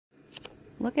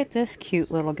Look at this cute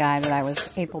little guy that I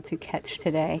was able to catch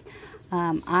today.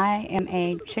 I am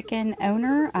a chicken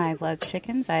owner. I love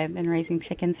chickens. I have been raising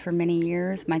chickens for many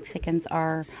years. My chickens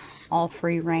are all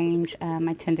free range.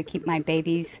 I tend to keep my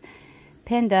babies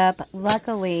pinned up.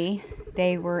 Luckily,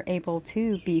 they were able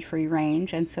to be free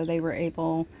range, and so they were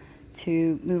able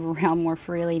to move around more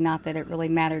freely. Not that it really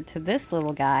mattered to this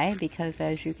little guy, because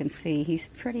as you can see, he's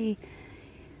pretty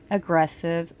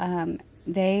aggressive.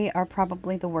 They are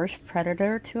probably the worst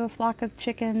predator to a flock of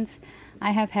chickens. I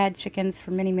have had chickens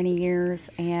for many, many years,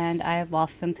 and I have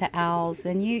lost them to owls.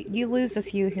 And you lose a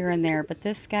few here and there, but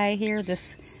this guy here,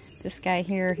 this guy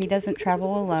here, he doesn't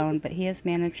travel alone, but he has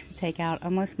managed to take out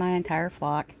almost my entire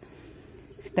flock,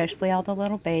 especially all the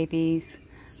little babies.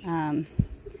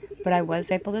 But I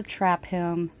was able to trap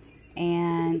him,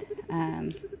 and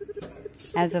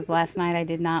as of last night, I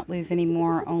did not lose any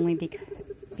more, only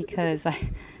because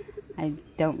I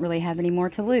don't really have any more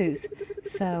to lose.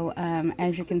 So,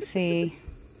 as you can see,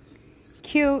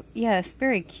 cute, yes,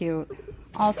 very cute.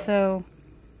 Also,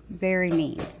 very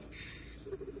mean.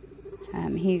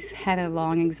 He's had a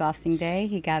long, exhausting day.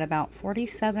 He got about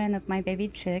 47 of my baby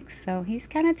chicks, so he's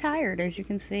kind of tired. As you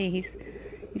can see, he's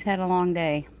had a long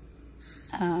day.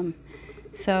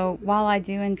 So, while I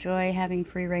do enjoy having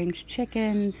free-range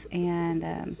chickens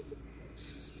and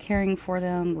caring for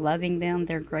them, loving them,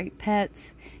 they're great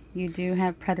pets, you do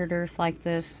have predators like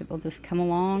this that will just come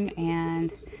along,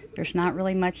 and there's not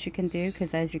really much you can do,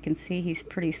 because as you can see, he's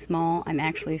pretty small. I'm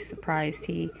actually surprised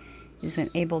he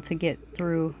isn't able to get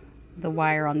through the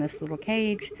wire on this little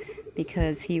cage,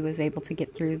 because he was able to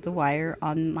get through the wire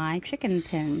on my chicken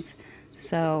pens.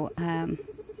 So,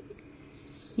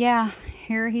 yeah,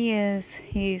 here he is.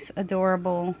 He's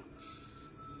adorable.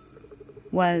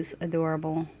 Was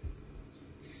adorable.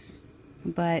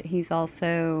 But he's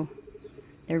also...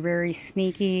 they're very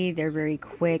sneaky, they're very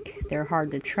quick, they're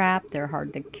hard to trap, they're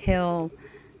hard to kill,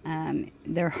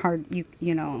 they're hard,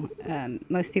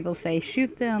 most people say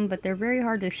shoot them, but they're very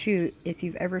hard to shoot. If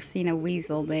you've ever seen a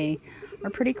weasel, they are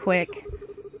pretty quick.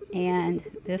 And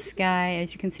this guy,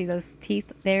 as you can see those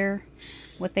teeth there,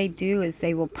 what they do is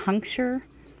they will puncture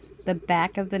the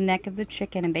back of the neck of the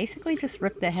chicken and basically just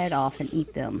rip the head off and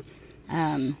eat them.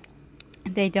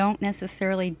 They don't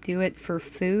necessarily do it for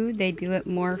food. They do it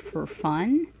more for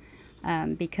fun,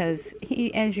 because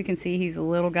as you can see, he's a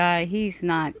little guy. He's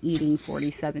not eating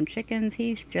 47 chickens.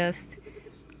 He's just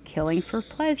killing for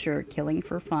pleasure, killing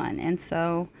for fun. And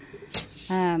so,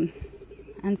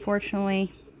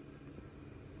 unfortunately,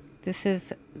 this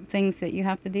is things that you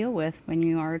have to deal with when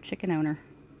you are a chicken owner.